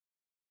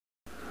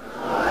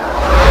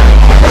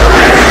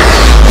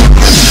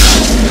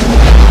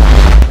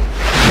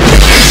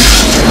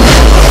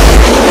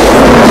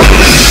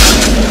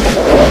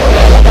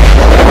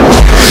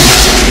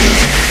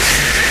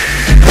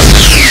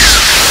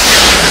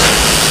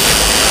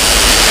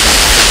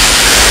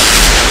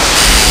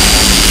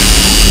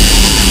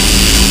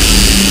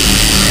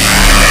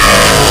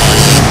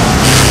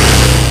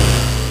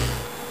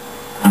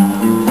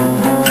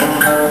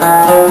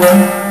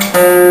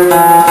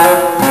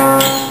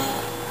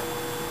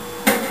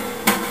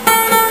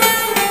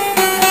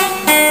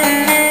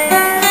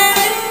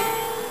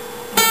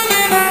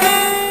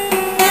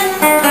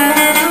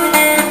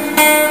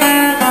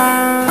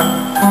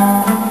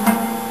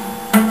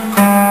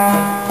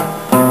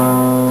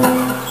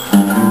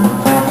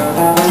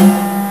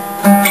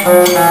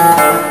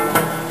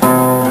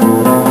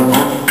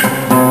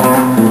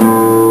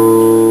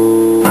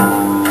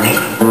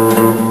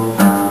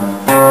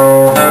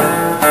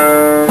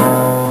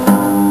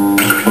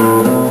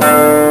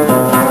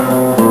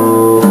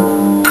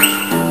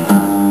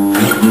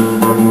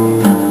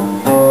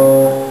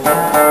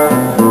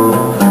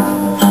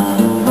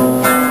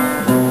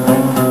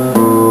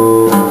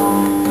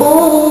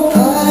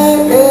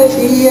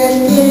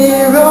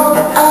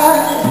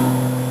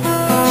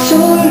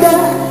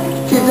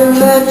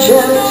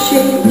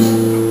churches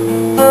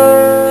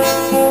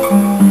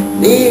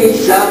nearly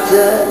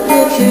softer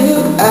to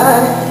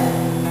eye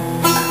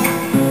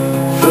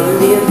from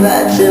the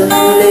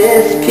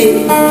bottomless pit.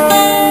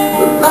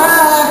 But my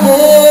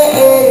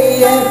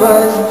head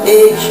was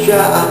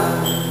extra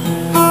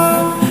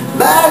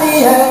by the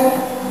hand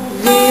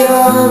of the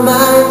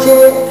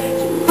Almighty.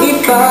 We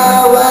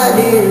forward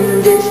in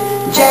this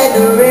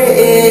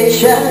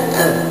generation,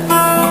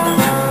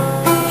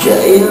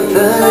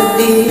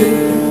 triumphantly.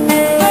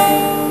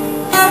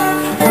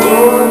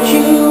 Won't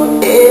you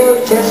help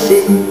to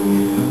sing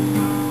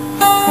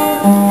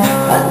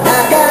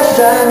another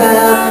song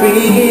of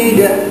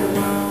freedom?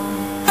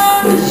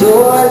 Is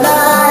all I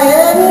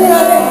ever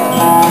had.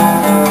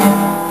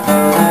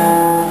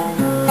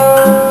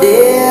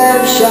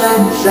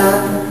 Redemption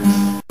songs,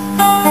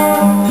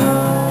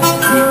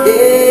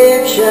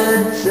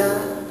 redemption songs.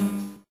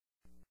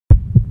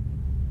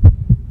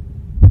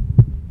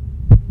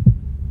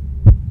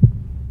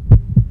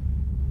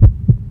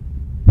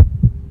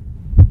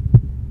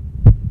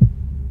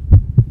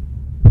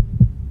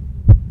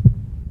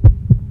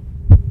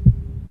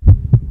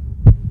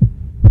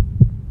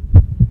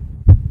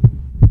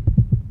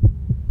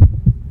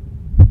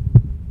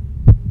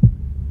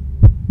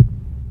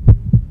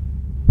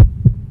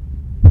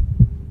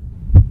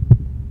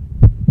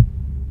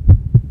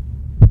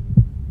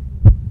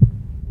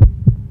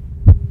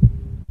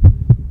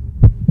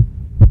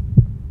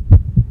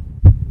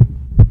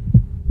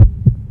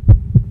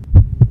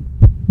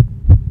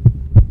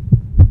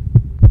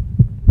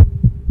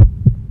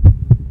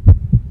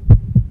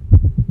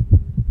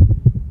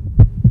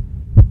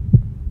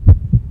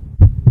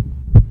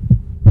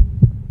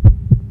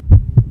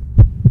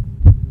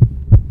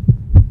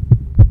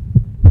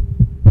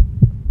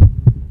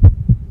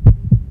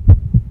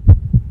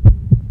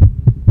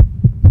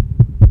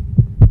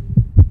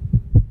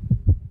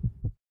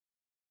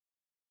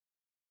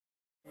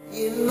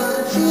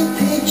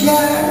 Emancipate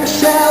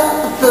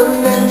yourself from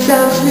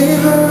mental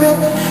slavery,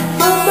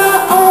 from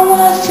our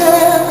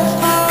ourselves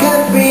can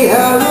free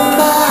our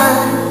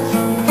minds.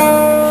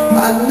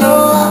 I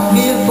know I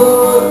feel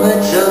for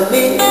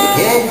atomic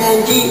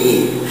energy,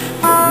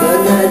 but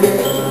none of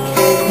them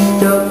can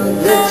stop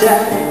the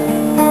time.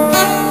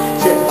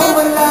 So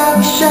overlap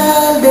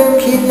shall them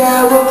kill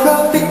our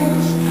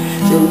profits.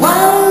 So why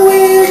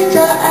we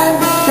stand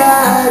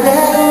beside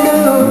and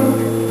look?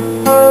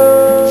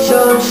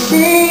 Some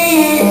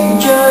see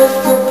it's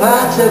just a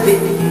part of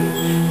it.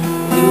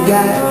 You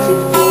got to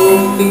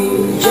fulfill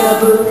your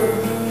book.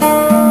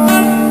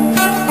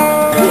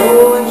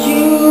 Won't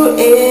you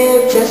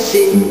ever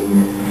sing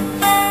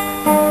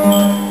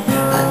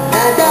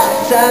another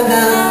song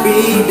of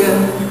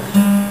freedom?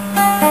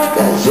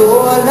 'Cause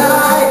all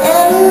I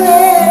ever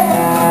had,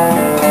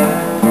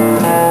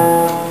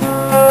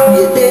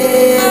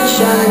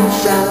 redemption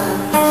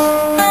songs,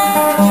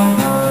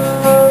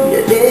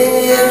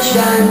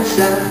 redemption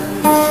songs.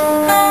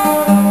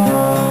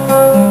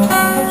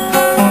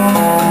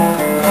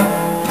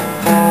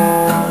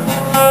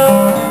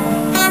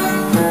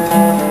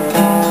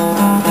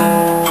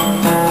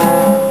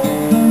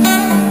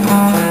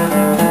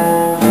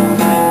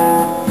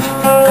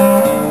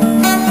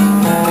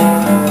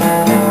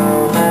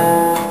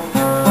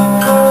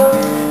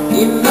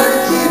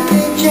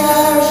 Emancipate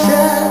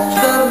yourself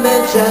from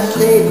mental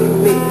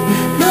slavery.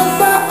 Look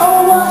for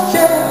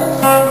ourselves,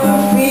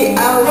 free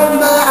our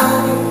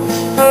minds.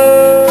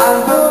 I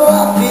know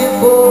our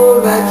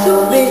people right so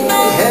big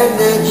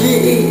energy,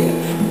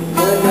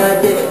 none of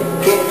them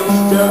can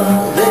stop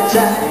the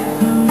time.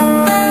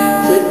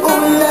 Said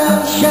all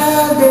love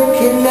shall they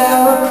kill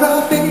our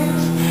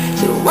profits.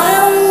 So why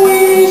don't we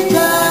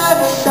stand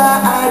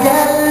aside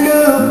and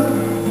look?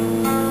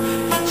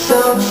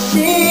 Some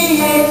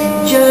see it's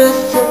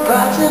just a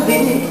part of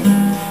it.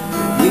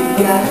 We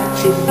got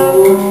to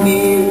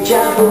fulfill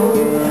Jabu.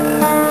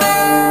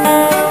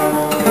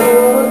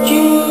 Won't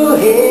you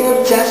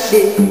help us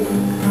sing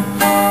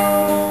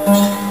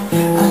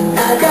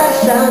another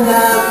song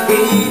of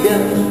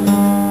freedom?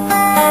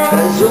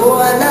 'Cause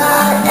all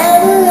I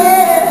ever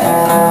had,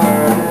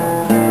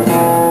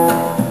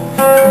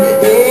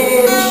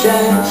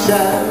 redemption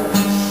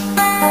songs,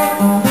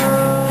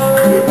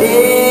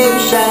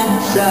 redemption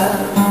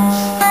songs,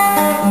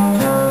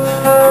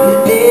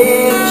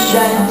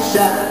 redemption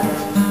songs.